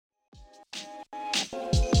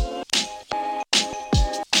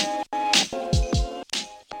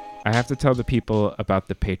I have to tell the people about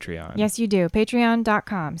the Patreon. Yes, you do.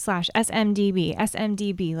 Patreon.com/SMDB.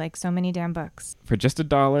 SMDB, like so many damn books. For just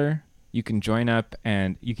 $1, you can join up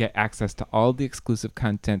and you get access to all the exclusive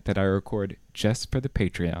content that I record just for the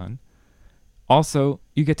Patreon. Also,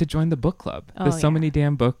 you get to join the book club. The So Many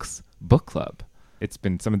Damn Books book club. It's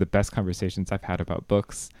been some of the best conversations I've had about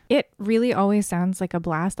books. It really always sounds like a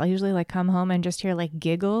blast. I'll usually like come home and just hear like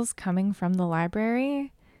giggles coming from the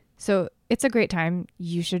library. So it's a great time.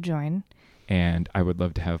 You should join. And I would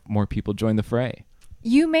love to have more people join the fray.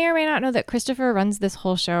 You may or may not know that Christopher runs this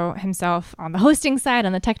whole show himself on the hosting side,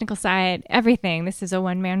 on the technical side, everything. This is a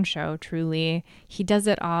one-man show, truly. He does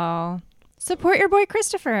it all. Support your boy,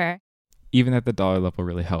 Christopher. Even at the dollar level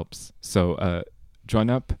really helps. So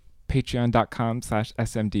join up.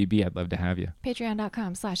 Patreon.com/SMDB. I'd love to have you.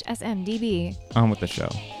 Patreon.com/SMDB. On with the show.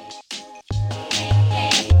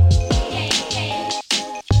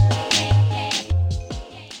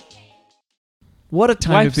 What a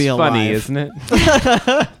time Life's to be alive. funny, isn't it?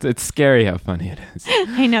 It's scary how funny it is.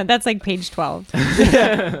 I know. That's like page 12.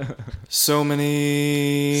 So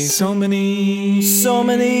many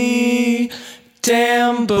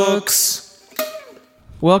damn books.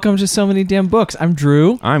 Welcome to So Many Damn Books. I'm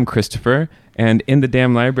Drew. I'm Christopher. And in the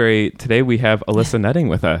damn library today, we have Alissa Nutting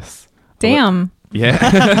with us. Damn.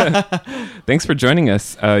 Yeah. Thanks for joining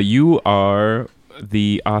us. You are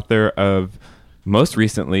the author of, most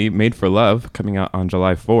recently, Made for Love, coming out on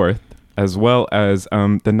July 4th, as well as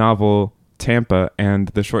the novel Tampa and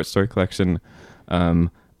the short story collection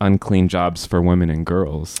Unclean Jobs for Women and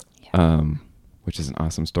Girls, which is an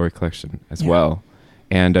awesome story collection as well.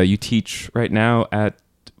 And you teach right now at,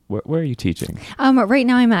 where are you teaching? Right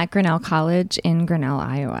now I'm at Grinnell College in Grinnell,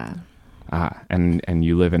 Iowa. And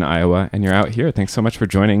you live in Iowa and you're out here. Thanks so much for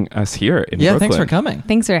joining us here in Brooklyn. Yeah, thanks for coming.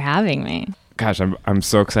 Thanks for having me. Gosh, I'm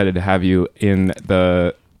so excited to have you in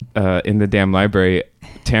the damn library.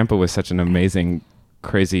 Tampa was such an amazing,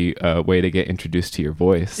 crazy way to get introduced to your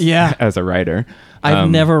voice. Yeah. As a writer. I've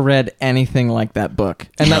never read anything like that book,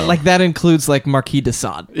 and that includes like Marquis de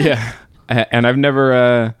Sade. Yeah, and I've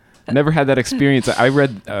never had that experience. I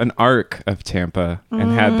read an arc of Tampa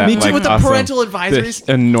and had that. Me too, like, with the awesome, parental advisories. this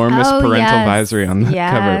enormous parental advisory on the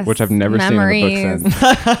cover, which I've never Memories. seen in the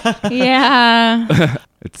book since. Yeah.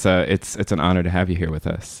 It's an honor to have you here with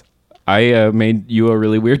us. I made you a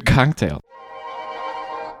really weird cocktail.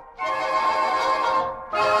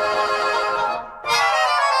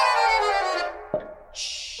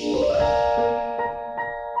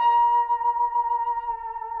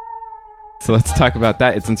 So let's talk about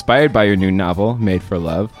that. It's inspired by your new novel, Made for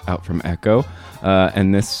Love, out from Echo.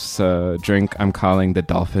 And this drink I'm calling the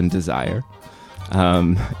Dolphin Desire.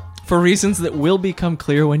 For reasons that will become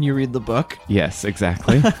clear when you read the book. Yes,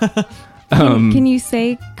 exactly. Can you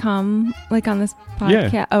say come like on this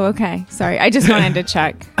podcast? Yeah. Oh, okay. Sorry. I just wanted to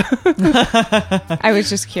check. I was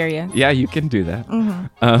just curious. Yeah, you can do that.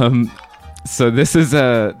 Mm-hmm. So this is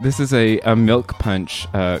a milk punch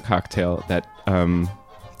cocktail that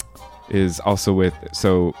is also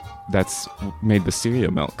that's made with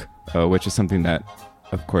cereal milk, which is something that,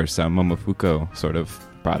 of course, Momofuku sort of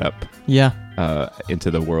brought up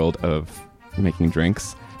into the world of making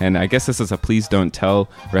drinks. And I guess this is a please don't tell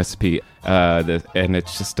recipe, and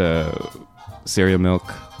it's just a cereal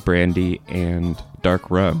milk, brandy, and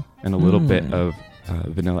dark rum, and a little bit of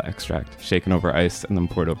vanilla extract shaken over ice and then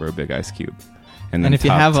poured over a big ice cube. And then if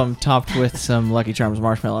you have them topped with some Lucky Charms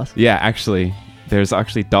marshmallows. Yeah, actually, there's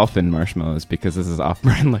actually dolphin marshmallows because this is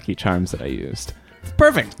off-brand Lucky Charms that I used.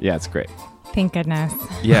 Perfect. Yeah, it's great. Thank goodness.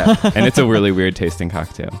 Yeah, and it's a really weird tasting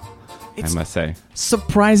cocktail, I must say.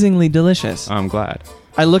 Surprisingly delicious. I'm glad.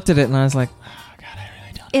 I looked at it and I was like, oh, God, I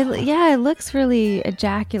really don't. It looks really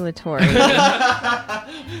ejaculatory.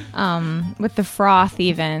 With the froth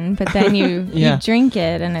even, but then you drink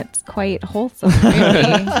it and it's quite wholesome,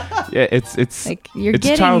 really. Yeah, it's like you're it's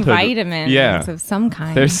getting childhood. vitamins of some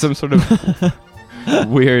kind. There's some sort of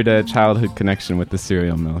weird childhood connection with the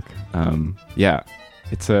cereal milk. Yeah,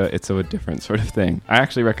 it's a different sort of thing. I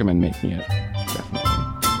actually recommend making it. Definitely.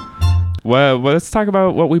 Well, let's talk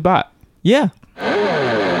about what we bought. Yeah.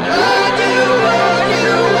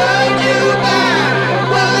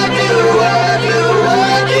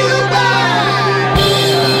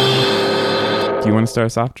 Do you want to start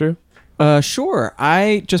us off, Drew? Sure.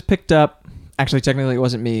 I just picked up. Actually, technically, it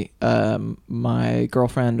wasn't me. My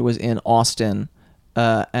girlfriend was in Austin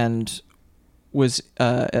and was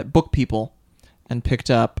at Book People and picked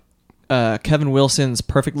up Kevin Wilson's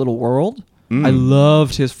Perfect Little World. I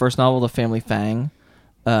loved his first novel, The Family Fang.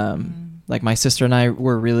 Like my sister and I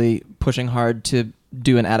were really pushing hard to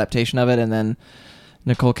do an adaptation of it, and then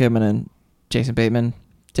Nicole Kidman and Jason Bateman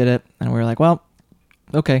did it, and we were like, well,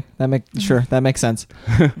 okay, that makes sense.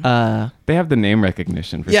 They have the name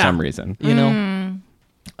recognition for some reason. You know.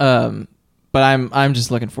 But I'm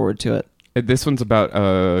just looking forward to it. This one's about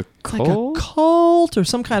a It's cult. like a cult or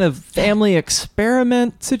some kind of family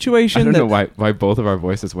experiment situation. I don't know why both of our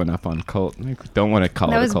voices went up on cult. I don't want to call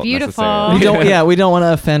That it a was cult beautiful. necessarily. We don't want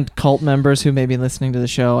to offend cult members who may be listening to the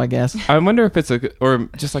show, I guess. I wonder if it's or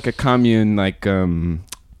just like a commune, like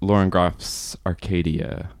Lauren Groff's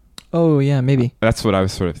Arcadia. Oh yeah, maybe. That's what I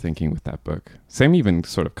was sort of thinking with that book. Same even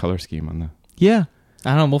sort of color scheme on the. Yeah,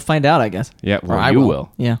 I don't know. We'll find out, I guess. Yeah, well, Or I you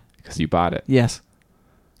will Yeah. because you bought it. Yes.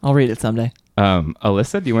 I'll read it someday.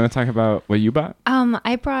 Alyssa, do you want to talk about what you bought?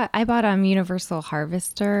 I bought Universal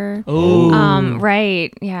Harvester. Oh.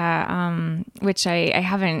 Right. Yeah. Which I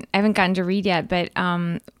haven't gotten to read yet, but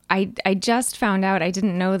I just found out, I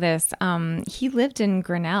didn't know this. He lived in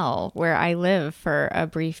Grinnell, where I live, for a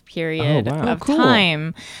brief period of cool.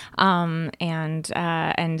 time. And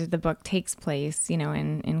the book takes place,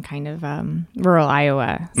 in kind of rural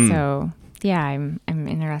Iowa. So yeah, I'm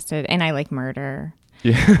interested, and I like murder.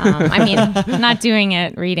 Yeah. I mean, not doing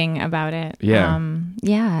it, reading about it.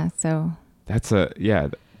 Yeah. So That's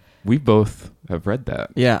we both have read that.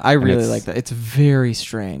 Yeah, I really it's- like that. It's very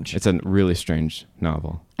strange. It's a really strange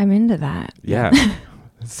novel. I'm into that. Yeah.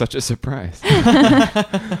 It's such a surprise.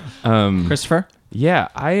 Christopher? Yeah,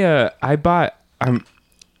 I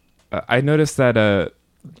noticed that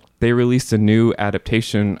they released a new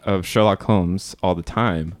adaptation of Sherlock Holmes all the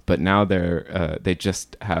time, but now they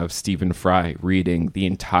just have Stephen Fry reading the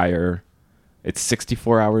entire. It's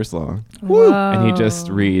 64 hours long, and he just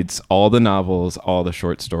reads all the novels, all the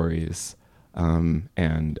short stories,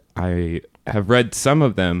 and I have read some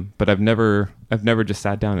of them, but I've never just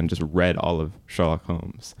sat down and just read all of Sherlock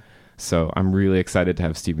Holmes. So I'm really excited to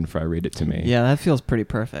have Stephen Fry read it to me. Yeah, that feels pretty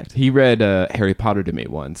perfect. He read Harry Potter to me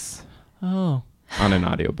once Oh. on an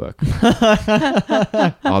audiobook.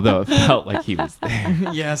 Although it felt like he was there.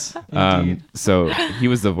 Yes. So he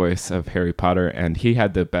was the voice of Harry Potter, and he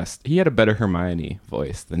had a better Hermione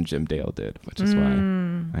voice than Jim Dale did, which is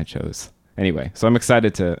why I chose. Anyway, so I'm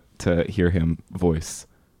excited to hear him voice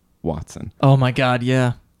Watson. Oh my God,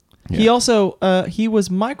 yeah. He also he was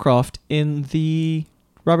Mycroft in the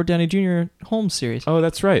Robert Downey Jr. Holmes series. Oh,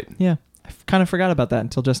 that's right. Yeah. I kind of forgot about that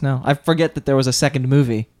until just now. I forget that there was a second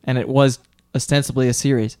movie, and it was ostensibly a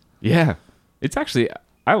series. Yeah. It's actually,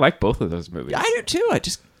 I like both of those movies. I do too. I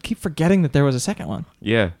just keep forgetting that there was a second one.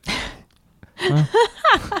 Yeah.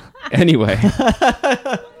 Anyway.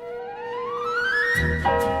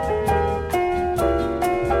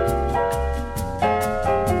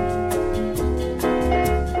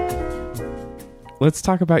 Let's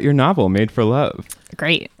talk about your novel, Made for Love.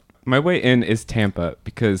 Great. My way in is Tampa,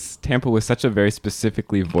 because Tampa was such a very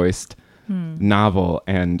specifically voiced novel,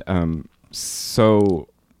 and so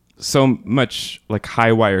much like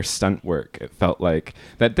high wire stunt work. It felt like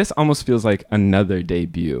that this almost feels like another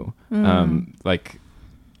debut. Like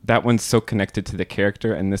that one's so connected to the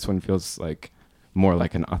character, and this one feels like more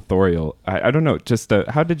like an authorial. I don't know. Just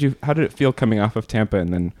how did it feel coming off of Tampa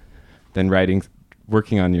and then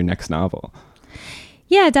working on your next novel?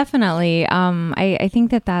 Yeah, definitely. I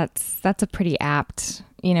think that's a pretty apt,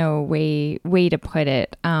 way to put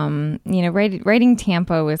it. Writing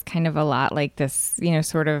Tampa was kind of a lot like this,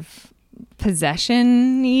 sort of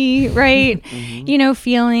possession-y, right?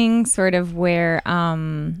 Feeling sort of where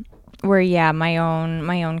my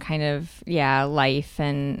own kind of life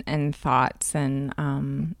and thoughts and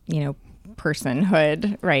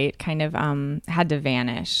personhood, right, kind of had to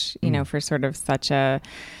vanish, for sort of such a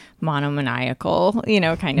monomaniacal,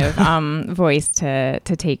 kind of voice to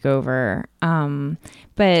take over.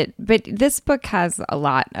 But this book has a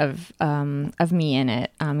lot of me in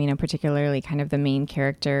it, particularly kind of the main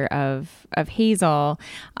character of Hazel.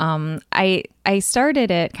 I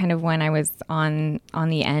started it kind of when I was on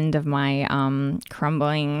the end of my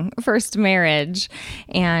crumbling first marriage,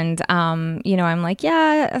 and I'm like,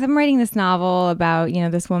 I'm writing this novel about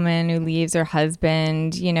this woman who leaves her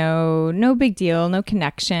husband, no big deal, no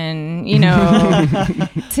connection,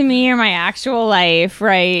 to me or my actual life,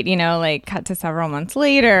 right? Like cut to several months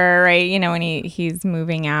later, right? When he's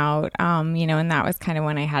moving out, and that was kind of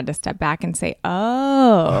when I had to step back and say,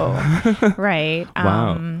 oh, right.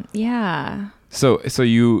 Wow. Yeah. So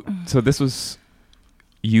this was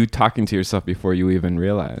you talking to yourself before you even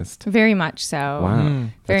realized. Very much so. Wow.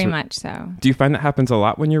 Very much so. Do you find that happens a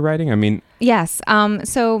lot when you're writing? I mean, yes.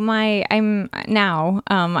 So I'm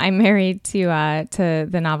married to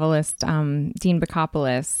the novelist Dean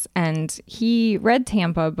Bacopoulos, and he read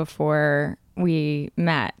Tampa before we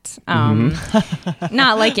met.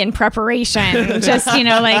 Not like in preparation, just,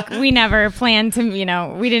 like we never planned to,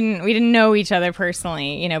 we didn't know each other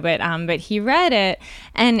personally, but he read it,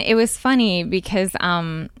 and it was funny because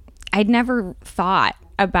I'd never thought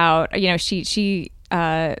about, the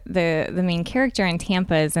main character in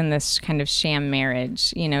Tampa is in this kind of sham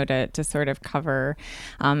marriage, to sort of cover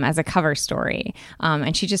as a cover story,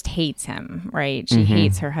 and she just hates him, right? She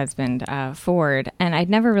hates her husband Ford, and I'd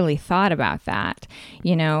never really thought about that,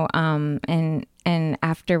 and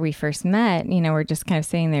after we first met, we're just kind of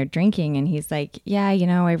sitting there drinking, and he's like, yeah,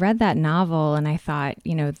 I read that novel, and I thought,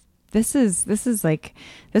 this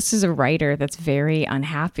is a writer that's very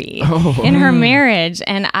unhappy in her marriage.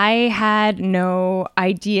 And I had no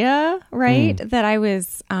idea, right, that I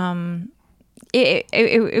was,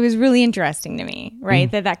 it was really interesting to me, right,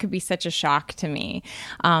 that could be such a shock to me,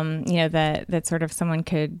 that sort of someone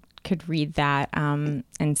could read that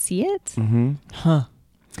and see it. Huh.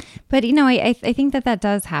 But, I think that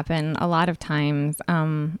does happen a lot of times.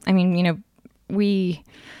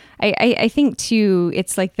 I think too,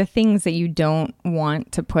 it's like the things that you don't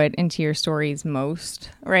want to put into your stories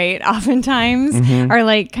most, right? Oftentimes are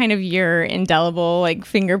like kind of your indelible like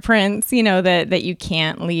fingerprints, that you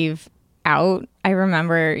can't leave out. I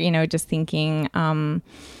remember, just thinking, I'm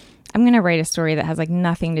going to write a story that has like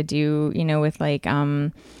nothing to do, with like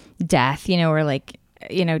death, or like,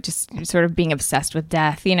 just sort of being obsessed with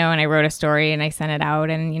death, and I wrote a story and I sent it out,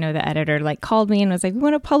 and, the editor like called me and was like, we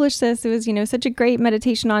want to publish this. It was, such a great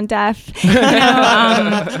meditation on death,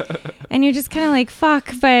 and you're just kind of like,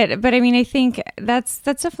 fuck. But I mean, I think that's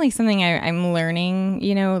definitely something I'm learning,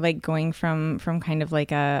 like going from kind of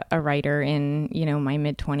like a writer in, my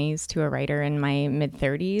mid 20s to a writer in my mid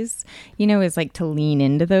 30s, is like to lean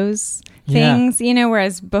into those things,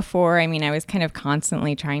 whereas before, I mean, I was kind of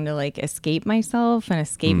constantly trying to like escape myself and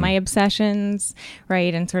escape my obsessions,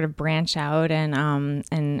 right, and sort of branch out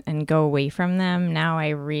and go away from them. Now I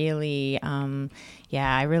really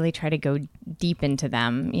I really try to go deep into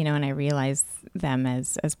them, and I realize them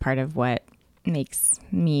as part of what makes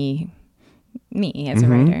me as a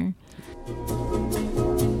writer.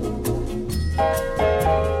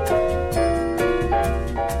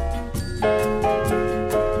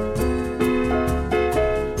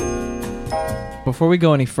 Before we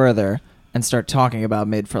go any further and start talking about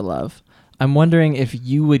Made for Love, I'm wondering if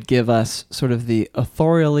you would give us sort of the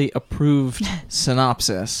authorially approved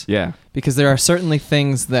synopsis. Yeah. Because there are certainly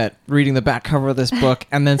things that reading the back cover of this book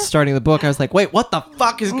and then starting the book, I was like, wait, what the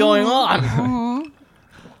fuck is going on?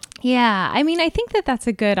 Yeah. I mean, I think that's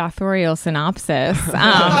a good authorial synopsis.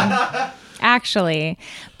 Actually.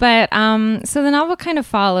 But so the novel kind of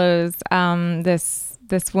follows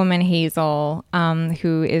this woman, Hazel,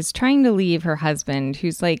 who is trying to leave her husband,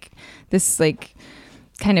 who's like this like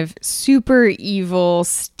kind of super evil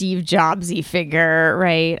Steve Jobsy figure,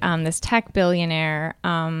 right? This tech billionaire.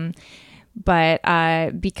 But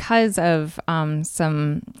because of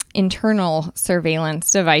some internal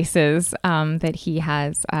surveillance devices that he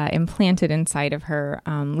has implanted inside of her,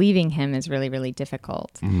 leaving him is really, really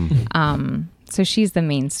difficult. So she's the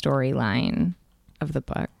main storyline of the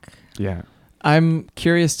book. Yeah. I'm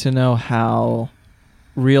curious to know how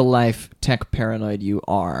real life tech paranoid you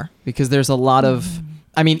are, because there's a lot of,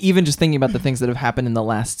 I mean, even just thinking about the things that have happened in the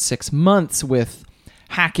last 6 months with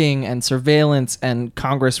hacking and surveillance and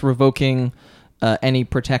Congress revoking any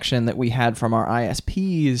protection that we had from our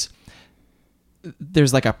ISPs,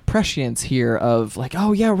 there's like a prescience here of like,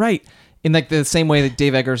 oh yeah, right. In like the same way that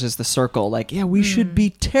Dave Eggers is The Circle, like, yeah, we should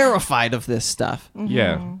be terrified of this stuff.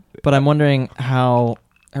 Yeah. But I'm wondering how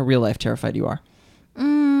real life terrified you are.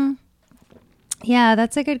 Yeah,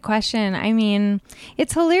 that's a good question. I mean,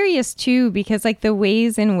 it's hilarious too, because like the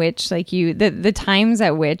ways in which like the times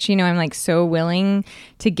at which, I'm like so willing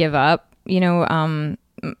to give up,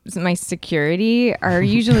 my security are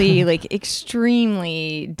usually like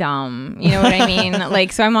extremely dumb. You know what I mean?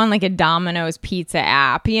 Like, so I'm on like a Domino's pizza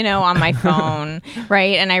app, on my phone,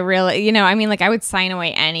 right? And I really, I mean, like I would sign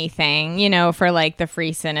away anything, for like the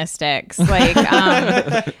free Cinesticks.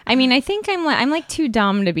 Like, I mean, I think I'm like too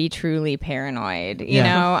dumb to be truly paranoid, you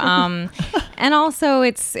know? And also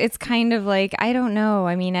it's kind of like, I don't know.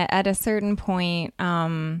 I mean, at a certain point,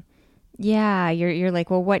 you're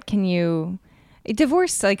like, well, what can you...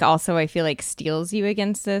 Divorce, like, also, I feel like steels you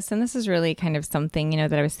against this. And this is really kind of something,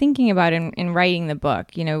 that I was thinking about in writing the book,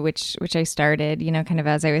 which I started, kind of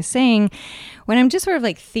as I was saying, when I'm just sort of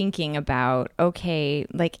like thinking about, okay,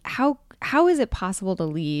 like how is it possible to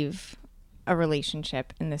leave a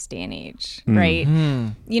relationship in this day and age, right?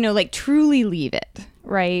 Like truly leave it,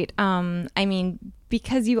 right? I mean,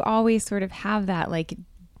 because you always sort of have that like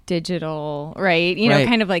digital, right? You know, Right.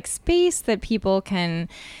 kind of like space that people can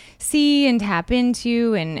see and tap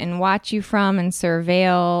into and watch you from and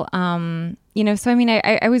surveil. You know, so I mean,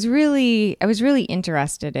 I was really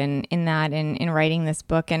interested in that in writing this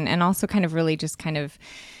book, and also kind of really just kind of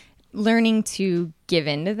learning to give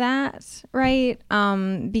into that, right?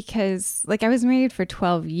 Because like I was married for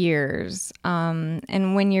 12 years,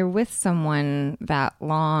 and when you're with someone that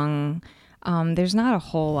long, there's not a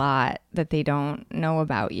whole lot that they don't know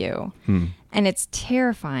about you. And it's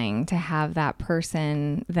terrifying to have that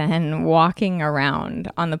person then walking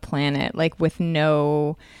around on the planet like with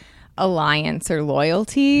no alliance or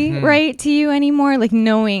loyalty, right, to you anymore. Like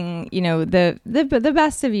knowing, you know, the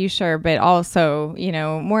best of you, sure, but also, you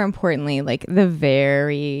know, more importantly, like the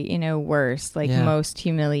very, you know, worst, like most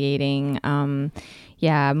humiliating,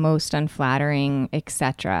 most unflattering,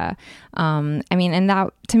 etc. I mean, and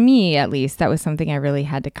that, to me at least, that was something I really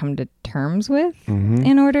had to come to terms with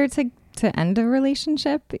in order to end a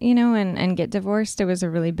relationship, you know, and get divorced. It was a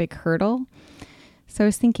really big hurdle. So I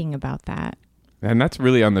was thinking about that. And that's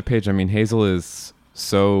really on the page. I mean, Hazel is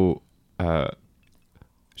so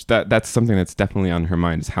that's something that's definitely on her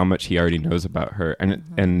mind, is how much he already knows about her,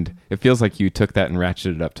 and it feels like you took that and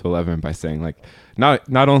ratcheted it up to 11 by saying like not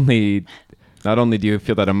only do you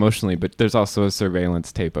feel that emotionally, but there's also a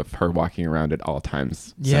surveillance tape of her walking around at all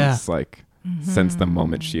times since the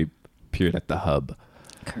moment she appeared at the hub.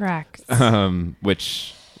 Correct.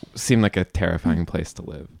 Which seemed like a terrifying place to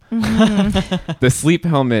live. The sleep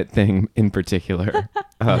helmet thing in particular,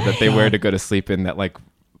 that they wear to go to sleep in, that like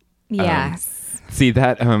see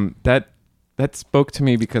that that spoke to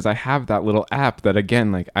me, because I have that little app that,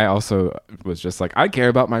 again, like I also was just like, I care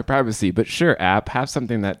about my privacy, but sure, app, have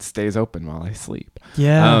something that stays open while I sleep.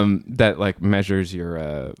 That like measures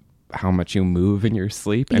your how much you move in your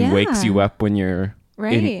sleep and wakes you up when you're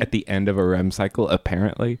at the end of a REM cycle,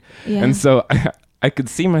 apparently. And so I could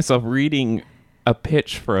see myself reading a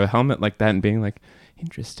pitch for a helmet like that and being like,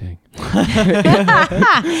 interesting. No,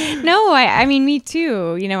 I mean, me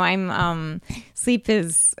too. You know, I'm sleep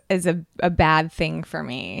is a bad thing for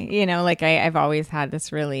me. You know, like I've always had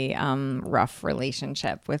this really rough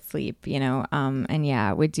relationship with sleep. You know, and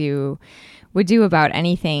yeah, would do about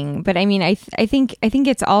anything. But I mean, I think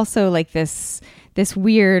it's also like this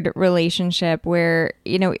weird relationship where,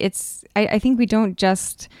 you know, it's I think we don't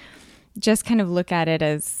just kind of look at it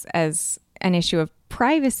as an issue of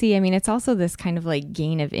privacy. I mean, it's also this kind of like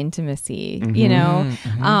gain of intimacy, you know?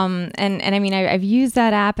 And I mean, I've used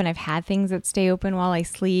that app and I've had things that stay open while I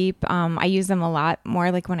sleep. I use them a lot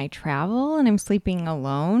more like when I travel and I'm sleeping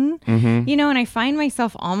alone, you know, and I find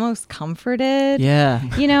myself almost comforted,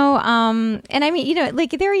 you know? And I mean, you know, like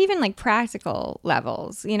there are even like practical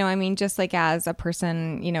levels, you know, I mean, just like as a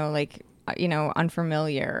person, you know, like, you know,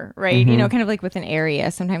 unfamiliar, right? You know, kind of like with an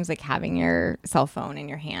area, sometimes like having your cell phone in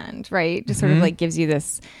your hand, right? Just sort of like gives you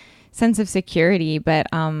this sense of security. But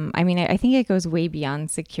I mean, I think it goes way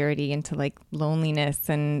beyond security into like loneliness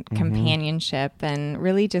and companionship, and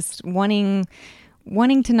really just wanting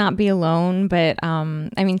to not be alone. But I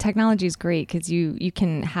mean, technology is great because you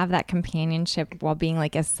can have that companionship while being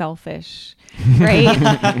like as selfish, right,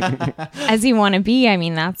 as you want to be. I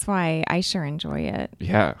mean, that's why I sure enjoy it.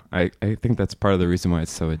 Yeah, I think that's part of the reason why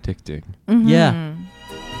it's so addicting. Yeah.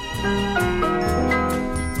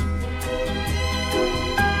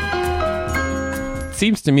 It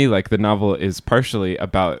seems to me like the novel is partially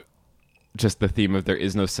about just the theme of there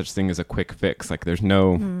is no such thing as a quick fix. Like there's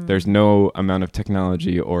no amount of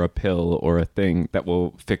technology or a pill or a thing that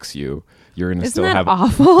will fix you. You're gonna still have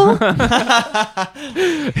awful.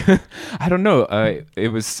 I don't know. It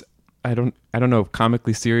was I don't know,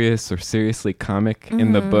 comically serious or seriously comic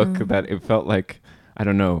in the book, that it felt like, I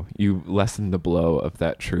don't know, you lessened the blow of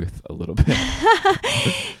that truth a little bit.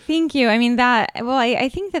 Thank you. I mean, I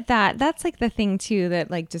think that's like the thing too, that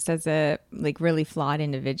like just as a like really flawed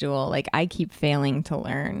individual, like I keep failing to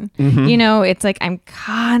learn. You know, it's like I'm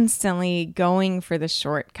constantly going for the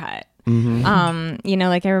shortcut. You know,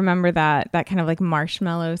 like I remember that kind of like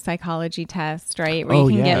marshmallow psychology test, right? Where you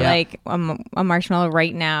can get like a marshmallow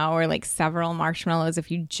right now, or like several marshmallows if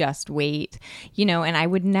you just wait, you know, and I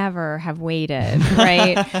would never have waited,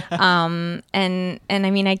 right? And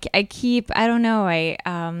I mean, I keep, I don't know,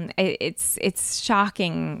 it's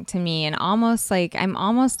shocking to me, and almost like I'm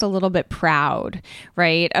almost a little bit proud,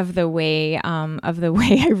 right, of the way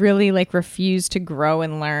I really like refuse to grow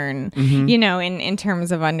and learn, you know, in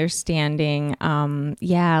terms of understanding understanding,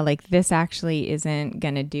 like this actually isn't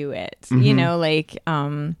gonna do it. Mm-hmm. You know, like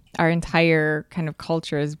our entire kind of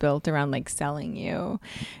culture is built around like selling you,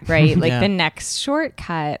 right? Like the next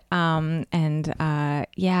shortcut. I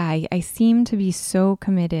seem to be so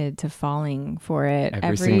committed to falling for it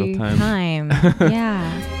every single time.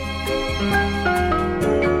 Yeah.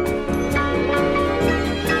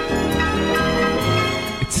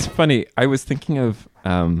 It's funny. I was thinking of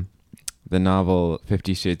the novel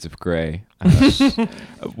 50 Shades of Grey,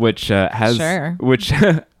 which has Sure. which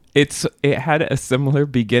it had a similar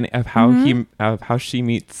beginning of how how she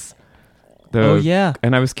meets the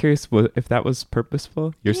and I was curious if that was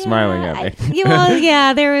purposeful. You're smiling at me.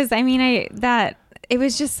 There was, it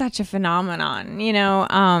was just such a phenomenon, you know,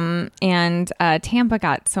 and Tampa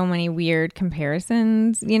got so many weird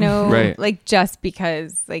comparisons, you know, Right. like just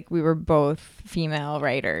because like we were both female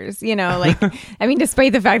writers, you know, like, I mean,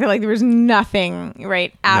 despite the fact that like there was nothing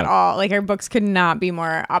right at all, like our books could not be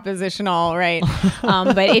more oppositional, right?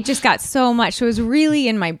 But it just got so much. So it was really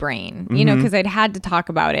in my brain, you know, because I'd had to talk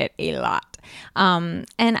about it a lot. And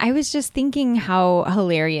I was just thinking how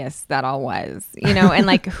hilarious that all was, you know, and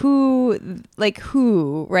like who,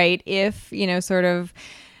 right? If, you know, sort of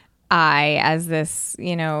I, as this,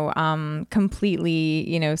 you know, completely,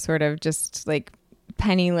 you know, sort of just like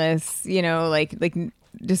penniless, you know, like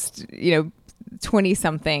just, you know, 20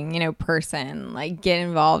 something, you know, person, like get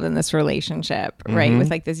involved in this relationship, right? With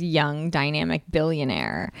like this young dynamic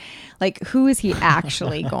billionaire. Like, who is he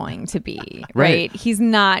actually going to be? Right. He's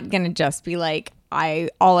not going to just be like,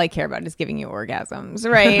 all I care about is giving you orgasms,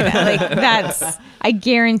 right? Like I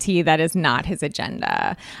guarantee that is not his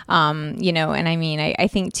agenda. You know, and I mean, I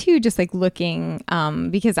think too, just like looking,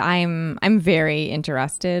 because I'm very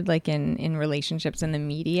interested like in relationships in the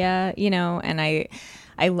media, you know, and I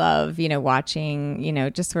love, you know, watching, you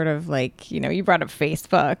know, just sort of like, you know, you brought up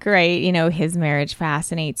Facebook, right? You know, his marriage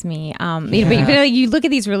fascinates me. But like, you look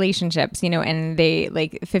at these relationships, you know, and they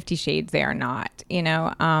like 50 Shades, they are not, you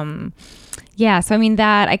know. So I mean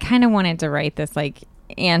that I kind of wanted to write this like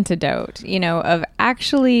antidote, you know, of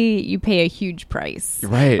actually you pay a huge price,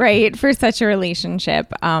 right, for such a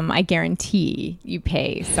relationship. I guarantee you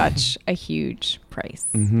pay such a huge price.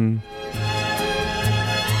 Mm-hmm.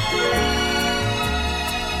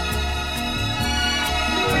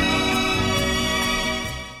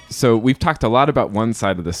 So we've talked a lot about one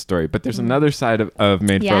side of the story, but there's another side of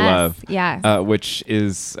Made for Love, which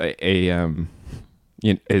is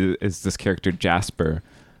is this character Jasper,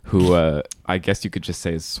 who I guess you could just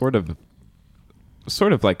say is sort of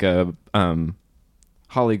like a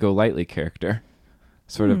Holly Golightly character,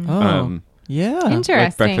 sort of. Interesting.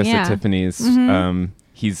 Like Breakfast at Tiffany's.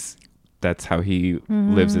 That's how he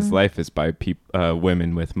lives his life, is by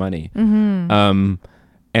women with money. And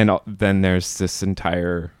then there's this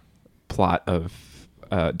entire plot of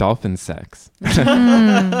dolphin sex.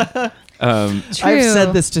 I've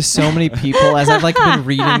said this to so many people as I've like been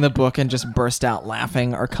reading the book and just burst out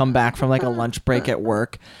laughing, or come back from like a lunch break at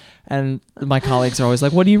work, and my colleagues are always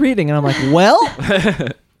like, "What are you reading?" And I'm like, "Well."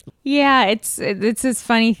 Yeah, it's this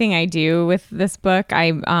funny thing I do with this book.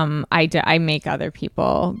 I make other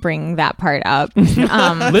people bring that part up.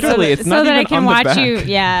 Literally, it's not so that even I can on the watch back. you.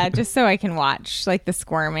 Yeah, just so I can watch like the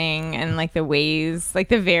squirming and like the ways, like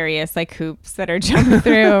the various like hoops that are jumped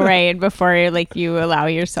through right before like you allow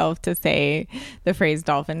yourself to say the phrase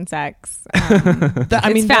dolphin sex.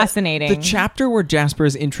 It's fascinating. The chapter where Jasper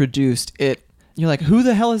is introduced, you're like, who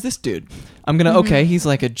the hell is this dude? I'm gonna okay, he's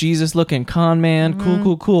like a Jesus-looking con man.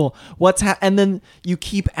 Cool. And then you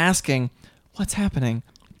keep asking, what's happening?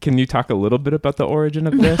 Can you talk a little bit about the origin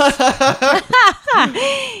of this?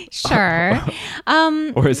 Sure.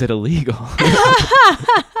 Or is it illegal?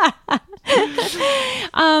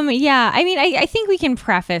 I mean, I think we can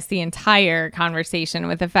preface the entire conversation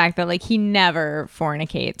with the fact that like he never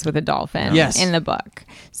fornicates with a dolphin in the book.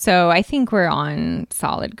 So I think we're on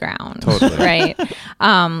solid ground, totally. Right?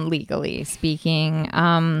 Legally speaking.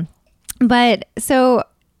 But so,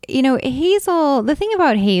 you know, Hazel, the thing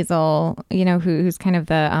about Hazel, you know, who's kind of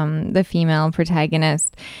the female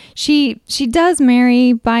protagonist, she does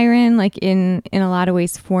marry Byron like in a lot of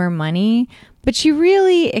ways for money, but she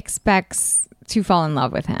really expects to fall in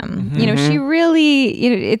love with him. You know, she really,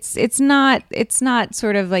 you know, it's not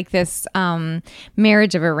sort of like this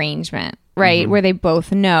marriage of arrangement, right? Where they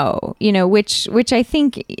both know, which I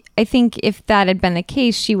think if that had been the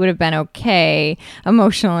case, she would have been okay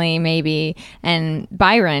emotionally, maybe, and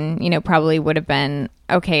Byron, probably would have been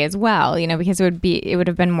okay as well, because it would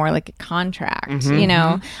have been more like a contract,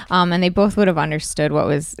 and they both would have understood what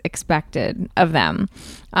was expected of them.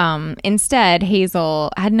 Instead,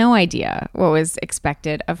 Hazel had no idea what was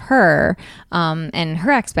expected of her, and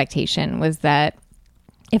her expectation was that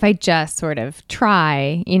if I just sort of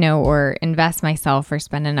try, or invest myself or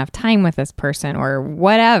spend enough time with this person or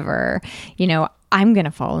whatever, I'm going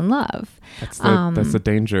to fall in love. That's the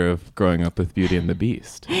danger of growing up with Beauty and the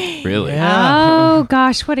Beast. Really? Oh,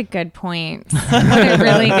 gosh, what a good point. What a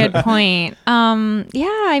really good point.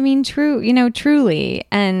 Yeah, I mean, truly.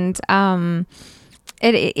 And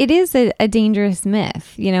it is a dangerous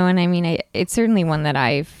myth, and I mean, it's certainly one that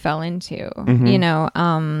I fell into,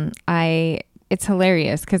 it's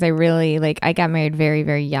hilarious because I really I got married very,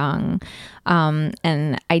 very young.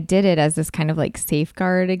 And I did it as this kind of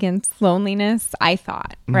safeguard against loneliness, I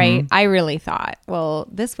thought, right? I really thought, well,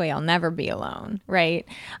 this way I'll never be alone, right?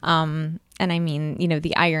 And I mean,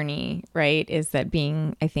 the irony, right, is that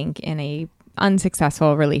being, I think, in a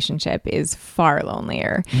unsuccessful relationship is far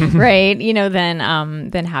lonelier, right?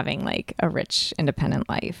 Than having a rich, independent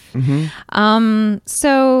life.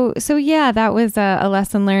 So yeah, that was a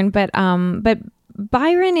lesson learned. But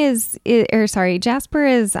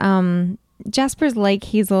Jasper's like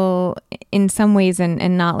Hazel in some ways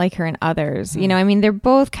and not like her in others. I mean, they're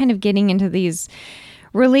both kind of getting into these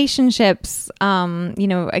relationships.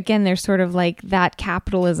 Again, they're sort of like that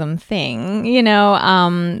capitalism thing,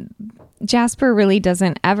 Jasper really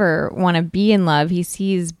doesn't ever want to be in love. He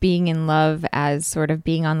sees being in love as sort of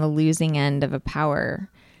being on the losing end of a power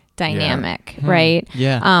dynamic, right?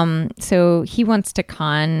 Yeah. So he wants to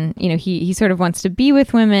he sort of wants to be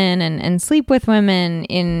with women and sleep with women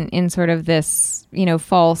in sort of this,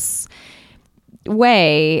 false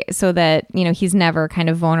way so that, he's never kind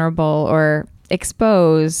of vulnerable or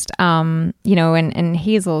exposed, and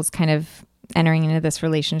Hazel's kind of entering into this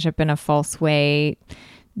relationship in a false way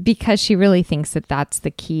because she really thinks that that's the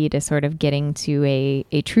key to sort of getting to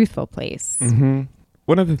a truthful place.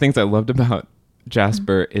 One of the things I loved about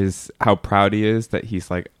Jasper is how proud he is that he's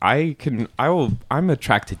like, I'm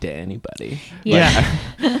attracted to anybody. Yeah.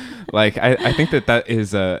 I think that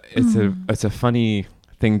is it's a funny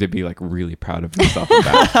thing to be really proud of yourself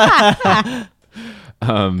about.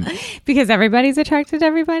 Because everybody's attracted to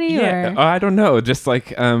everybody? Yeah. Or? I don't know. Just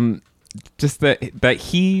that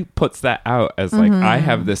he puts that out as I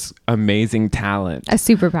have this amazing talent, a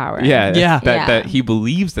superpower. That he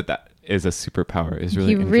believes that is a superpower is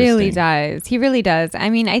really interesting. He really does. I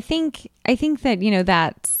mean, I think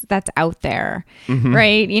that that's out there,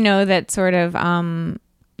 right? That sort of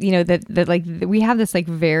that we have this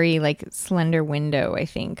very slender window, I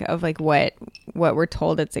think, of what we're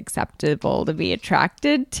told it's acceptable to be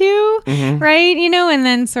attracted to, right? And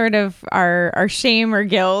then sort of our shame or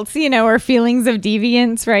guilt, or feelings of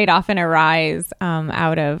deviance, right, often arise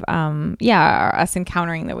out of us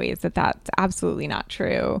encountering the ways that that's absolutely not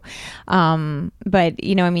true. But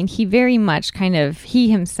I mean, he very much he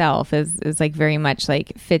himself is very much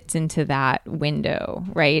fits into that window,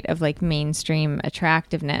 right, of mainstream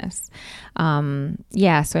attractiveness. So I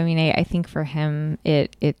mean, I think for him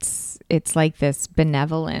it's like this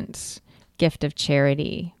benevolent gift of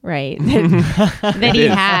charity, right, that he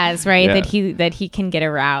has, right, that he can get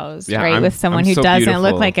aroused, right, with someone who doesn't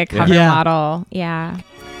look like a cover model. You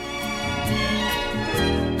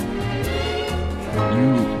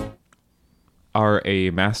are a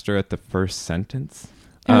master at the first sentence.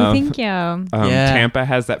 Thank you. Tampa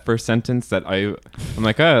has that first sentence that I'm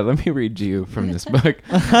like, let me read you from this book.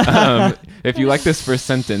 If you like this first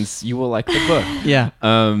sentence, you will like the book. Yeah.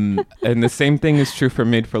 And the same thing is true for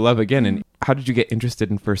Made for Love again. And how did you get interested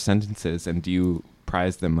in first sentences? And do you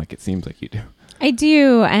prize them like it seems like you do? I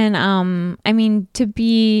do. And I mean, to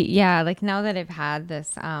be, now that I've had this,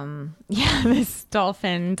 this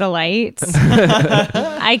dolphin delight,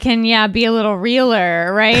 I can, be a little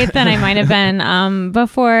realer, right, than I might have been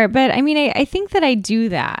before. But I mean, I think that I do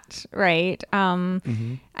that, right? I'm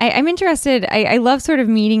interested. I love sort of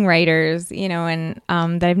meeting writers, and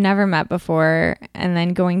that I've never met before, and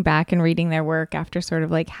then going back and reading their work after sort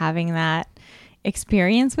of having that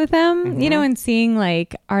experience with them, and seeing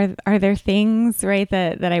are there things, right,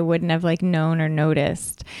 that I wouldn't have known or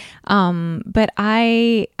noticed. But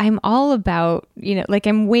I'm all about,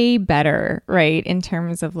 I'm way better, right, in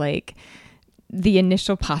terms of the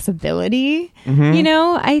initial possibility,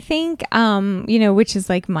 I think, which is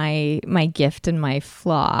like my gift and my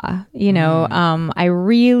flaw, I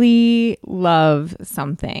really love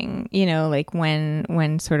something, like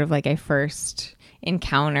when sort of like I first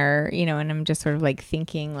encounter, and I'm just sort of like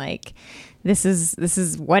thinking like, this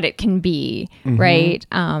is what it can be, right?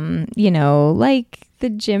 Like the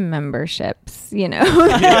gym memberships, you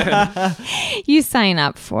sign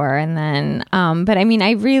up for, and then, but I mean,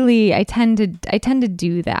 I tend to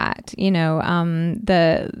do that,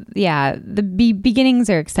 the beginnings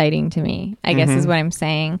are exciting to me, I guess is what I'm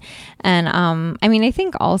saying. And, I mean, I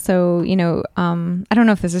think also, I don't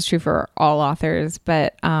know if this is true for all authors,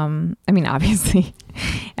 but, I mean, obviously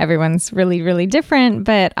everyone's really, really different,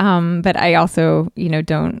 but I also,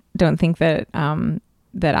 don't think that,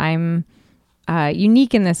 that I'm,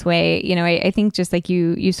 unique in this way. I think just like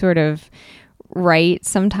you sort of write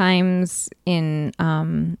sometimes in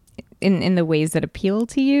the ways that appeal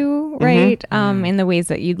to you, right? In the ways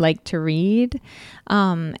that you'd like to read.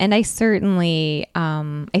 And I certainly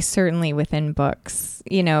within books,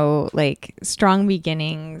 like strong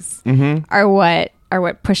beginnings are what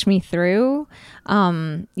push me through.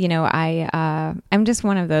 I'm just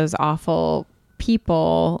one of those awful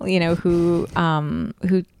people, who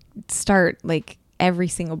start like every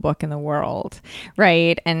single book in the world,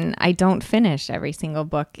 right? And I don't finish every single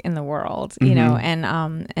book in the world,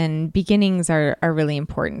 and beginnings are really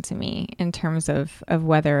important to me in terms of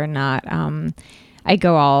whether or not I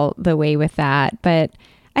go all the way with that. But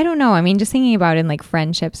I don't know. I mean, just thinking about in like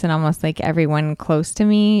friendships and almost like everyone close to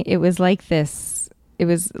me, it was like this. It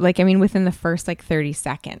was like, I mean, within the first like 30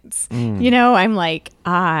 seconds, I'm like,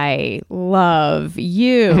 I love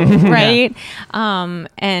you, right?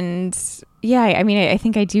 And yeah, I mean, I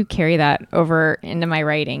think I do carry that over into my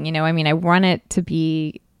writing, I mean, I want it to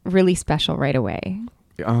be really special right away.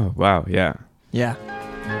 Oh, wow. Yeah. Yeah.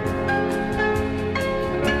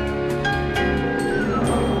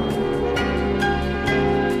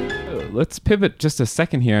 Let's pivot just a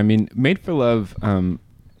second here. I mean, Made for Love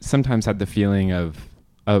sometimes had the feeling of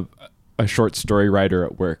a short story writer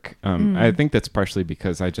at work. I think that's partially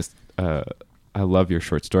because I love your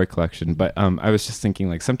short story collection, but I was just thinking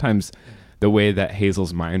like sometimes the way that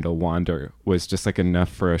Hazel's mind will wander was just like enough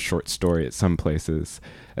for a short story at some places.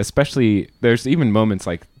 Especially there's even moments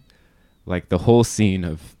like the whole scene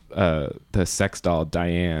of the sex doll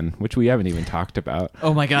Diane, which we haven't even talked about.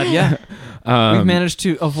 Oh my God, yeah. We've managed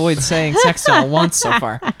to avoid saying sex doll once so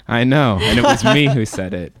far. I know, and it was me who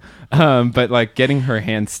said it. But like getting her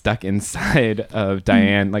hand stuck inside of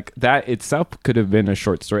Diane, like that itself could have been a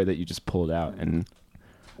short story that you just pulled out and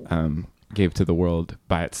gave to the world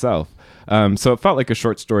by itself. So it felt like a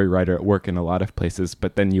short story writer at work in a lot of places,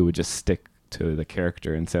 but then you would just stick to the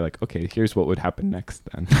character and say like, okay, here's what would happen next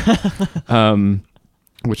then.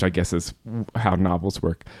 Which I guess is how novels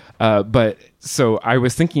work. But so I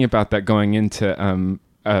was thinking about that going into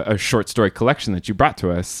a short story collection that you brought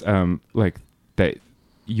to us, like that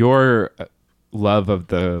your love of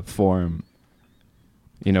the form,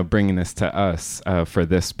 bringing this to us for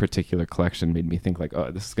this particular collection made me think like,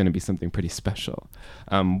 oh, this is going to be something pretty special.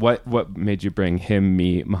 What made you bring Him,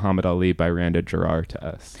 Me, Muhammad Ali by Randa Jarrar to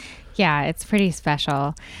us? Yeah, it's pretty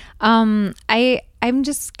special. I'm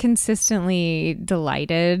just consistently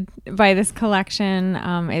delighted by this collection.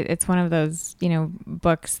 It's one of those,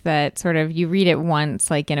 books that sort of you read it once,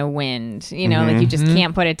 like in a wind, like you just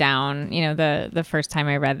can't put it down. The first time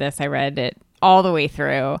I read this, I read it all the way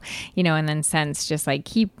through, and then since just like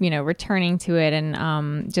keep, returning to it.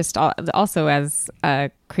 And just also as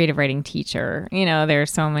a creative writing teacher, there are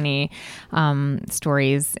so many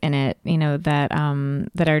stories in it,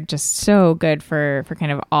 that are just so good for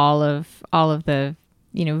kind of all of the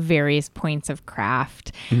various points of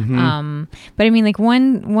craft. But I mean, like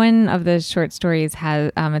one of the short stories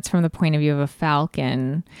has it's from the point of view of a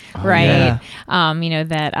falcon, right? Yeah.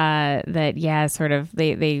 That sort of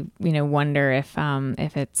they wonder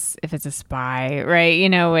if it's a spy,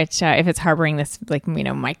 right? Which if it's harboring this like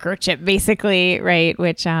microchip basically, right?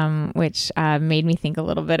 Which made me think a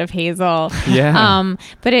little bit of Hazel. Yeah.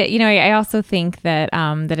 But it I also think that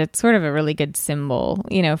that it's sort of a really good symbol,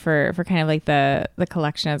 for kind of like the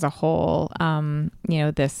collection as a whole,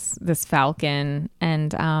 this falcon.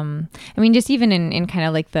 And I mean, just even in kind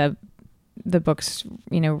of like the book's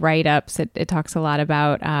write-ups, it talks a lot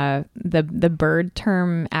about the bird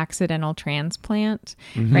term accidental transplant,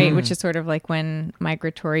 right, which is sort of like when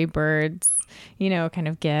migratory birds kind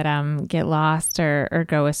of get lost or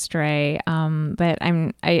go astray. But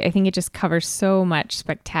I think it just covers so much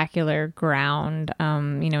spectacular ground,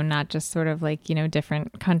 not just sort of like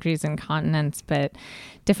different countries and continents, but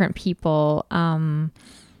different people, and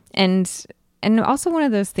also one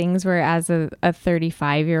of those things where as a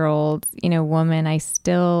 35-year-old, woman, I'm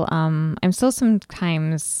still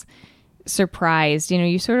sometimes surprised,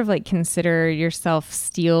 you sort of like consider yourself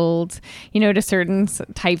steeled, to certain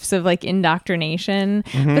types of like indoctrination.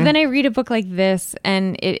 But then I read a book like this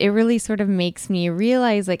and it really sort of makes me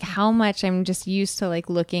realize like how much I'm just used to like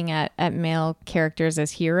looking at male characters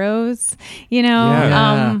as heroes,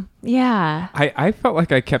 Yeah. Yeah. I felt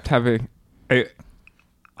like I kept having...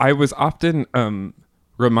 I was often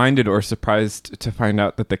reminded or surprised to find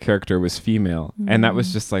out that the character was female. And that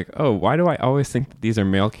was just like, oh, why do I always think that these are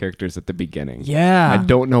male characters at the beginning? Yeah. I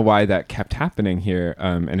don't know why that kept happening here.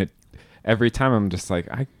 And every time I'm just like,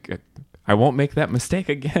 I won't make that mistake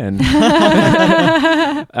again.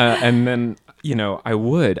 And then, I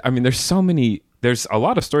would. I mean, there's a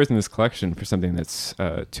lot of stories in this collection for something that's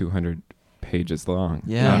 200 pages long.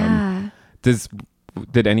 Yeah.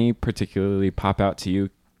 Did any particularly pop out to you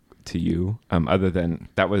other than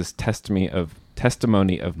that was testimony of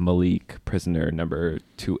Malik, prisoner number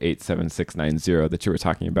 287690 that you were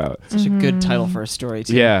talking about? Such a good title for a story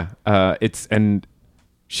too. Yeah. And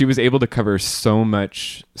she was able to cover so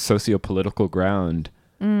much socio-political ground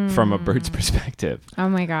from a bird's perspective. Oh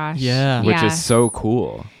my gosh. Yeah. Which is so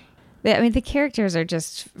cool. The characters are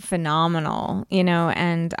just phenomenal,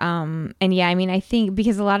 and yeah, I mean, I think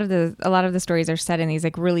because a lot of the stories are set in these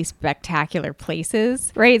like really spectacular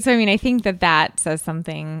places, right? So I mean, I think that says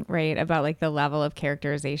something, right, about like the level of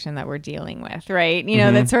characterization that we're dealing with, right?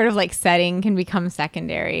 That sort of like setting can become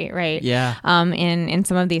secondary, right? Yeah. In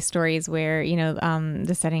some of these stories where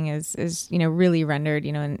the setting is really rendered,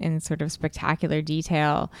 in sort of spectacular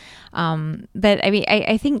detail. But I mean,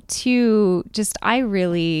 I think too, just I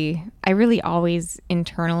really always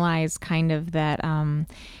internalize kind of that,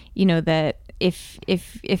 that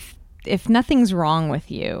if nothing's wrong with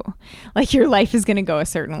you, like your life is going to go a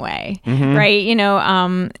certain way, right?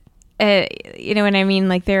 And I mean,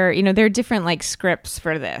 like there are different like scripts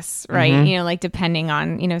for this, right? Like depending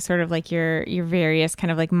on, sort of like your various kind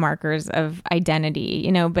of like markers of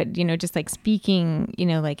identity, but, just like speaking,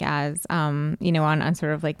 like as, on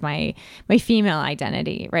sort of like my female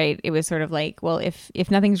identity, right? It was sort of like, well, if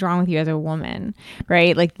nothing's wrong with you as a woman,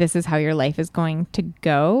 right? Like this is how your life is going to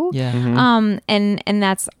go. Yeah. And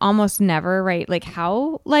that's almost never, right? Like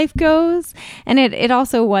how life goes. And it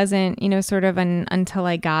also wasn't, sort of until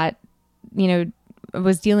I got,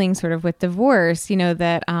 was dealing sort of with divorce,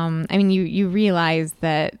 that, I mean, you realize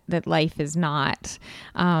that life is not,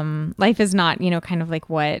 kind of like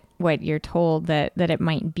what you're told that it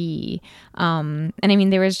might be. And I mean,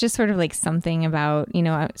 there was just sort of like something about,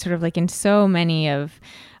 sort of like in so many of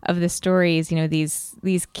the stories,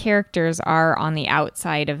 these characters are on the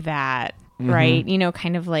outside of that, right?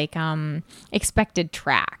 Kind of like expected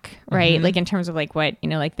track, right? Like in terms of like what,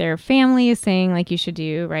 like their family is saying like you should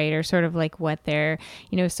do, right? Or sort of like what their,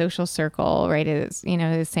 social circle, right, is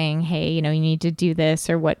saying, hey, you need to do this,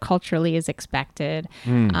 or what culturally is expected.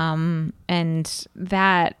 And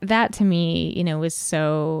that to me, was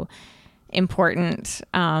so important.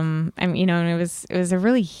 I mean, and it was a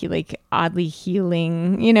really oddly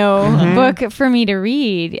healing, book for me to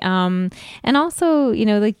read. And also,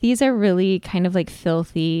 like these are really kind of like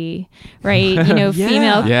filthy, right?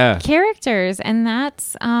 Female characters, and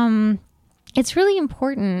that's it's really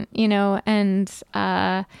important, and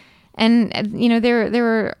there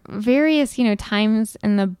were various, times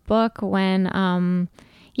in the book when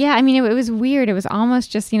yeah, I mean, it was weird. It was almost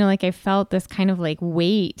just, like I felt this kind of like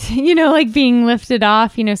weight, like being lifted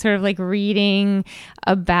off, sort of like reading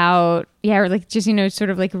about, or like just, sort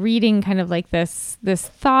of like reading kind of like this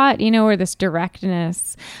thought, or this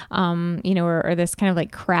directness, or this kind of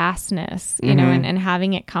like crassness, and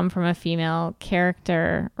having it come from a female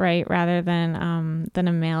character, right, rather than a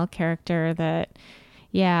male character that,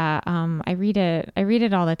 I read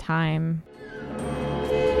it all the time.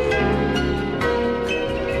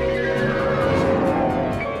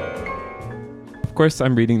 Of course,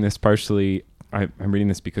 I'm reading this partially. I'm reading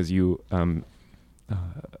this because you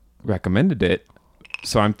recommended it.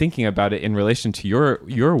 So I'm thinking about it in relation to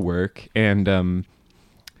your work. And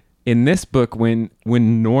in this book, when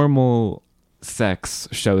normal sex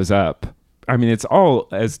shows up, I mean, it's all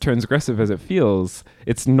as transgressive as it feels.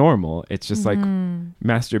 It's normal. It's just like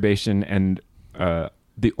masturbation, and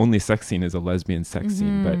the only sex scene is a lesbian sex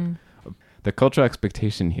scene. But the cultural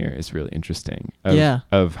expectation here is really interesting.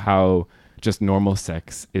 Of how just normal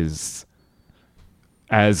sex is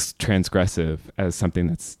as transgressive as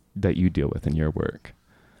something that you deal with in your work.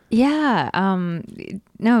 Yeah.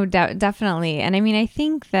 No, definitely. And I mean, I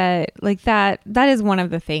think that like that is one of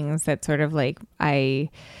the things that sort of like my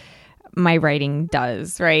writing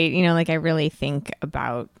does, right? You know, like I really think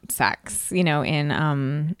about sex, you know,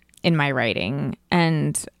 in my writing.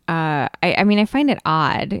 And I mean, I find it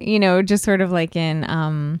odd, you know, just sort of like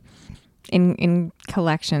in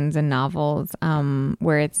collections and novels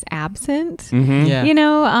where it's absent. You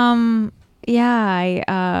know,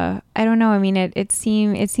 I don't know. I mean, it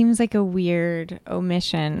seems like a weird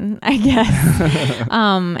omission, I guess.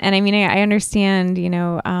 And I mean, I understand, you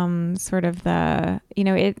know, sort of the, you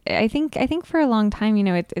know, I think for a long time, you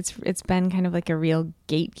know, it's been kind of like a real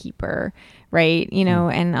gatekeeper, right? You know,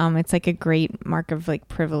 and it's like a great mark of like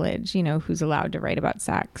privilege, you know, who's allowed to write about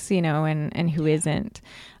sex, you know, and who isn't.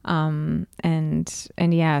 And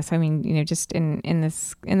yeah, so I mean, you know, just in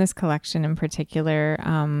this collection in particular,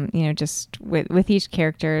 you know, just with each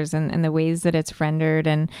characters and the ways that it's rendered,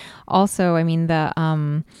 and also, I mean, the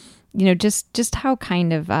you know, just how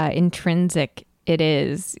kind of intrinsic it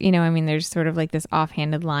is, you know. I mean, there's sort of like this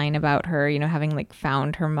offhanded line about her, you know, having like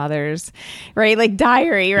found her mother's, right, like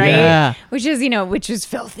diary, right, which is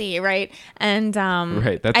filthy, right, and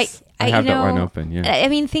right, that's I have that one open. Yeah, I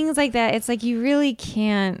mean, things like that. It's like you really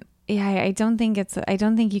can't. Yeah, I don't think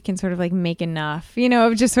you can sort of like make enough, you know,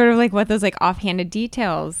 of just sort of like what those like offhanded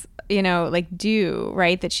details, you know, like do,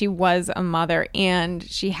 right? That she was a mother and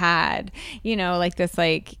she had, you know, like this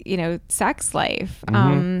like, you know, sex life.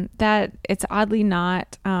 That it's oddly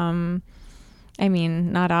not. I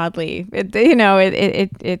mean, not oddly. You know,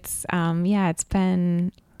 it's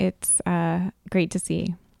great to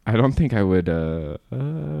see. I don't think I would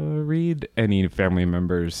read any family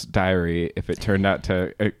member's diary if it turned out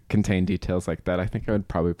to contain details like that. I think I would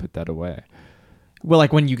probably put that away. Well,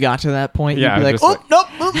 like when you got to that point, yeah, you'd be like, oh, nope.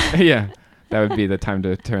 Yeah, that would be the time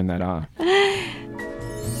to turn that off.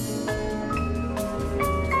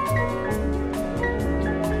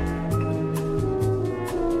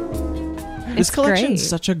 This collection is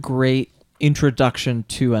such a great introduction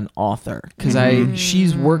to an author, because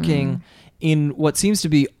she's working in what seems to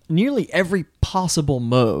be nearly every possible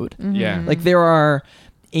mode. Yeah. Like there are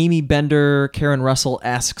Amy Bender, Karen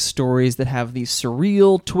Russell-esque stories that have these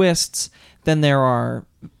surreal twists. Then there are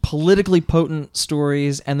politically potent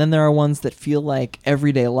stories, and then there are ones that feel like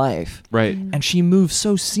everyday life. Right. And she moves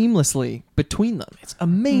so seamlessly between them. It's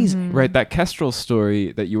amazing. Right. That Kestrel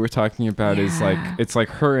story that you were talking about is like, it's like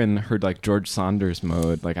her in her like George Saunders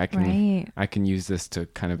mode. Like I can use this to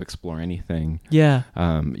kind of explore anything. Yeah.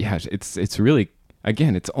 Yeah. It's really,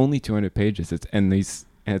 again, it's only 200 pages. And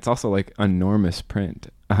it's also like enormous print.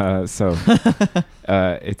 So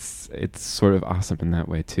it's sort of awesome in that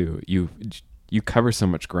way too. You cover so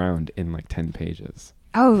much ground in like 10 pages.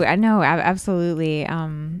 Oh, I know. Absolutely.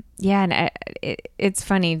 Yeah. And it's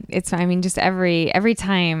funny. I mean, just every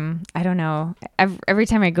time, I don't know, every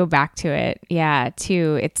time I go back to it. Yeah.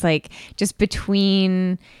 Too. It's like just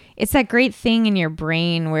it's that great thing in your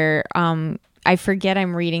brain where, I forget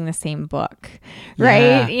I'm reading the same book, right?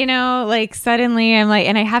 Yeah. You know, like suddenly I'm like,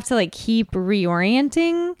 and I have to like keep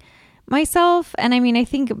reorienting myself. And I mean, I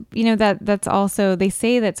think, you know, that's also, they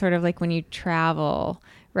say that sort of like when you travel,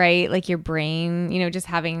 right? Like your brain, you know, just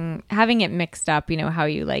having it mixed up, you know, how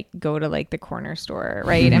you like go to like the corner store,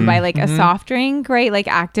 right? And buy like a soft drink, right? Like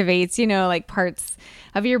activates, you know, like parts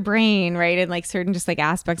of your brain, right? And like certain just like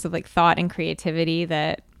aspects of like thought and creativity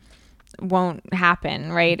that won't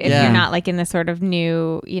happen, right? If you're not like in the sort of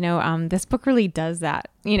new, you know, this book really does that,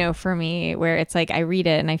 you know, for me, where it's like I read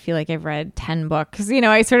it and I feel like I've read 10 books, you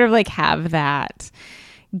know, I sort of like have that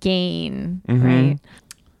gain, right?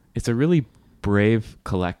 It's a really brave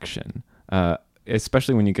collection,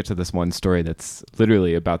 especially when you get to this one story that's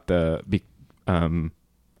literally about the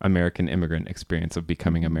American immigrant experience of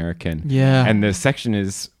becoming American. Yeah. And the section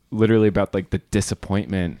is literally about like the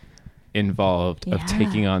disappointment involved of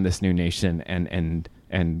taking on this new nation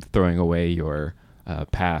and throwing away your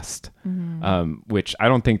past, which I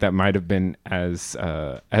don't think that might have been as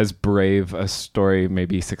brave a story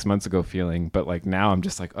maybe 6 months ago feeling, but like now I'm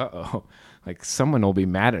just like, like someone will be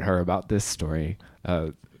mad at her about this story,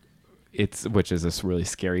 which is this really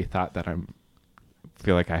scary thought that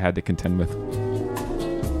feel like I had to contend with.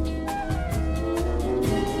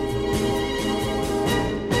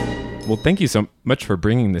 Well, thank you so much for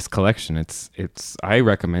bringing this collection. It's I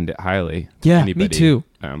recommend it highly. To Yeah, anybody, me too.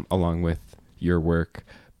 Along with your work,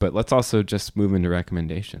 but let's also just move into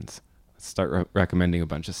recommendations. Let's start recommending a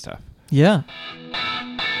bunch of stuff. Yeah.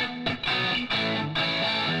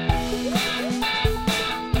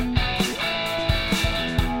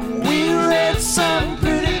 We read some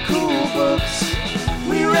pretty cool books.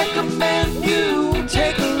 We recommend you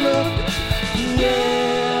take a look. Yeah.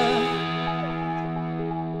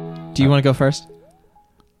 Do you want to go first?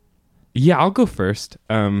 Yeah, I'll go first.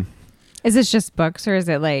 Is this just books or is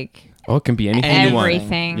it like It can be anything you want.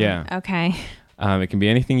 everything? Yeah. Okay. It can be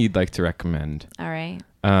anything you'd like to recommend. All right.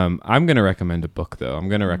 I'm going to recommend a book, though. I'm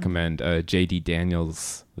going to recommend J.D.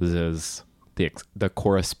 Daniels' The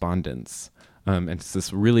Correspondence. And it's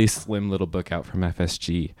this really slim little book out from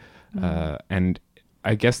FSG. And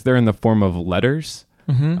I guess they're in the form of letters.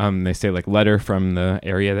 Mm-hmm. They say like letter from the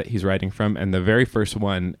area that he's writing from. And the very first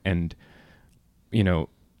one, and, you know,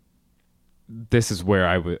 this is where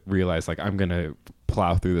I realized like I'm going to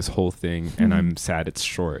plow through this whole thing and I'm sad it's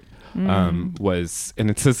short. And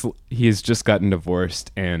it says he has just gotten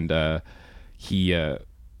divorced and he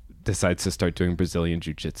decides to start doing Brazilian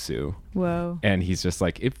jiu-jitsu. Whoa. And he's just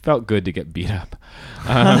like, it felt good to get beat up,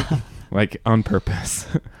 like on purpose.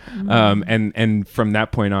 And from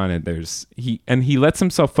that point on, he lets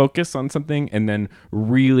himself focus on something, and then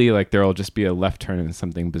really like there'll just be a left turn in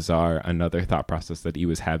something bizarre, another thought process that he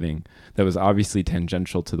was having that was obviously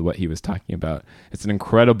tangential to what he was talking about. It's an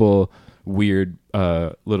incredible, weird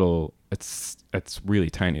little. It's really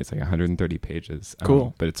tiny. It's like 130 pages.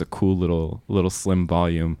 Cool. But it's a cool little slim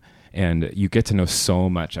volume, and you get to know so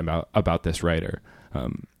much about this writer.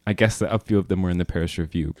 I guess that a few of them were in the Paris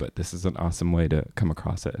Review, but this is an awesome way to come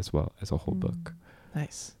across it as well as a whole book.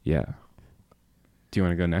 Nice. Yeah. Do you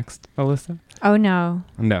want to go next, Alissa? Oh, no.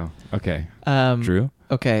 No. Okay. Drew?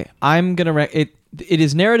 Okay. I'm going to... It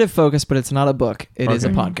is narrative focused, but it's not a book. It is a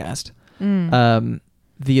Okay. podcast.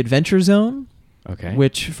 The Adventure Zone, Okay.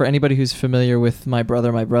 which for anybody who's familiar with My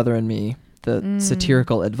Brother and Me, the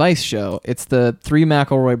satirical advice show, it's the three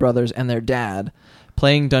McElroy brothers and their dad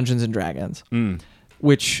playing Dungeons and Dragons,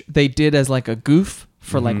 which they did as like a goof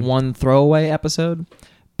for like one throwaway episode,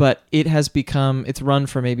 but it's run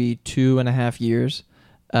for maybe 2.5 years,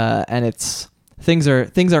 and things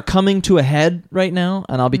are coming to a head right now,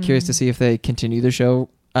 and I'll be curious to see if they continue the show.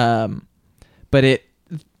 But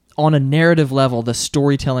on a narrative level, the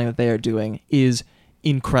storytelling that they are doing is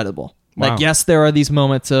incredible. Wow. Like, yes, there are these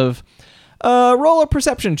moments of roll a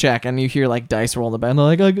perception check, and you hear like dice roll in the back, and they're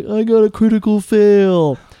like, I got a critical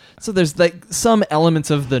fail. So there's like some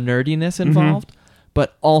elements of the nerdiness involved,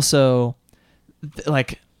 but also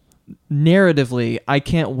like narratively, I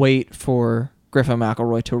can't wait for Griffin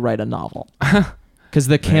McElroy to write a novel. Because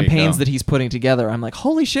the There you campaigns go. that he's putting together, I'm like,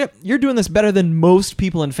 holy shit, you're doing this better than most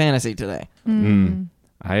people in fantasy today.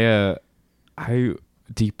 I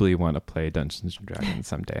deeply want to play Dungeons and Dragons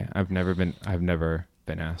someday. I've never been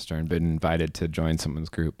asked or been invited to join someone's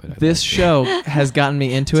group, but This show has gotten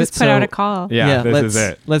me into it. Just put out a call. Yeah, this let's, is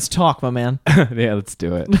it. Let's talk, my man. Yeah, let's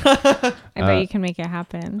do it. I bet you can make it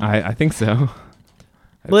happen. I think so.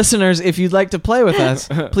 Listeners, if you'd like to play with us,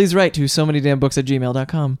 please write to so many damn books at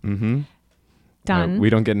gmail.com. Mm-hmm. Done. We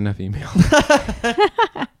don't get enough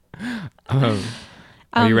emails.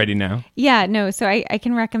 Are you ready now? Yeah, no. So I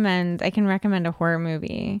can recommend a horror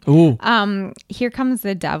movie. Ooh. Here Comes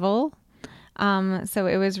the Devil. So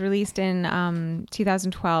it was released in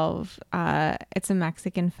 2012. It's a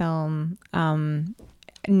Mexican film.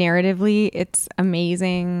 Narratively, it's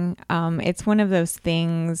amazing. It's one of those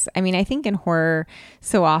things. I mean, I think in horror,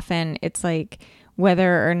 so often it's like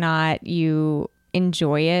whether or not you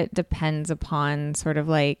enjoy it depends upon sort of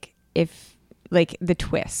like like the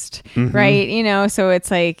twist, right? You know, so it's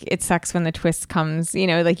like, it sucks when the twist comes, you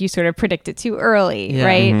know, like you sort of predict it too early, Yeah.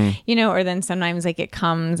 right? You know, or then sometimes like it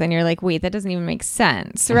comes and you're like, wait, that doesn't even make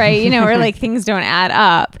sense, right? You know, or like things don't add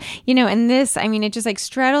up, you know, and this, I mean, it just like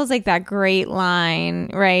straddles like that great line,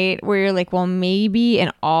 right? Where you're like, well, maybe in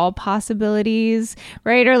all possibilities,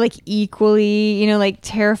 right? Or like equally, you know, like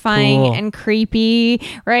terrifying Cool. and creepy,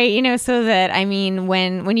 right? You know, so that, I mean,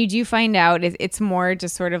 when you do find out, it's more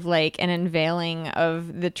just sort of like an unveiling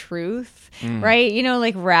of the truth, right? You know,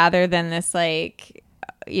 like rather than this like,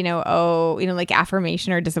 you know, like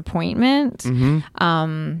affirmation or disappointment.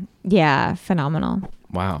 Yeah, phenomenal.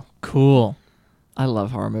 Wow. Cool. I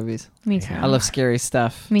love horror movies. Me too. I love scary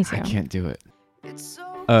stuff. Me too. I can't do it.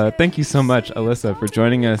 Thank you so much, Alissa, for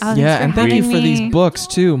joining us. Oh, Yeah, for and thank you having for me. these books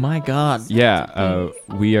too. My God. Yeah,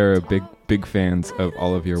 we are big fans of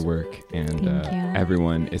all of your work, and Thank you.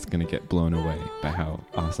 everyone is going to get blown away by how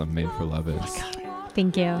awesome Made for Love is.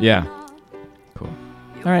 Thank you. Yeah. cool.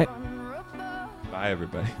 All right. Bye,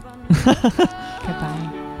 everybody. Goodbye.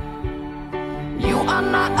 You are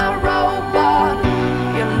not a robot.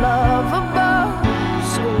 You're lovable,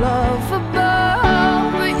 so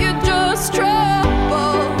lovable, but you're just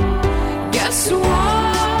trouble. Guess what?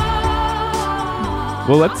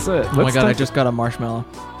 Well, let's Oh my God, I talk- just got a marshmallow.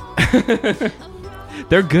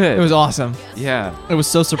 They're good. It was awesome. yeah. It was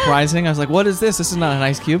so surprising. I was like, what is this? This is not an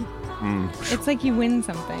ice cube. It's like you win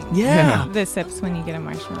something. Yeah. The sips when you get a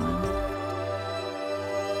marshmallow.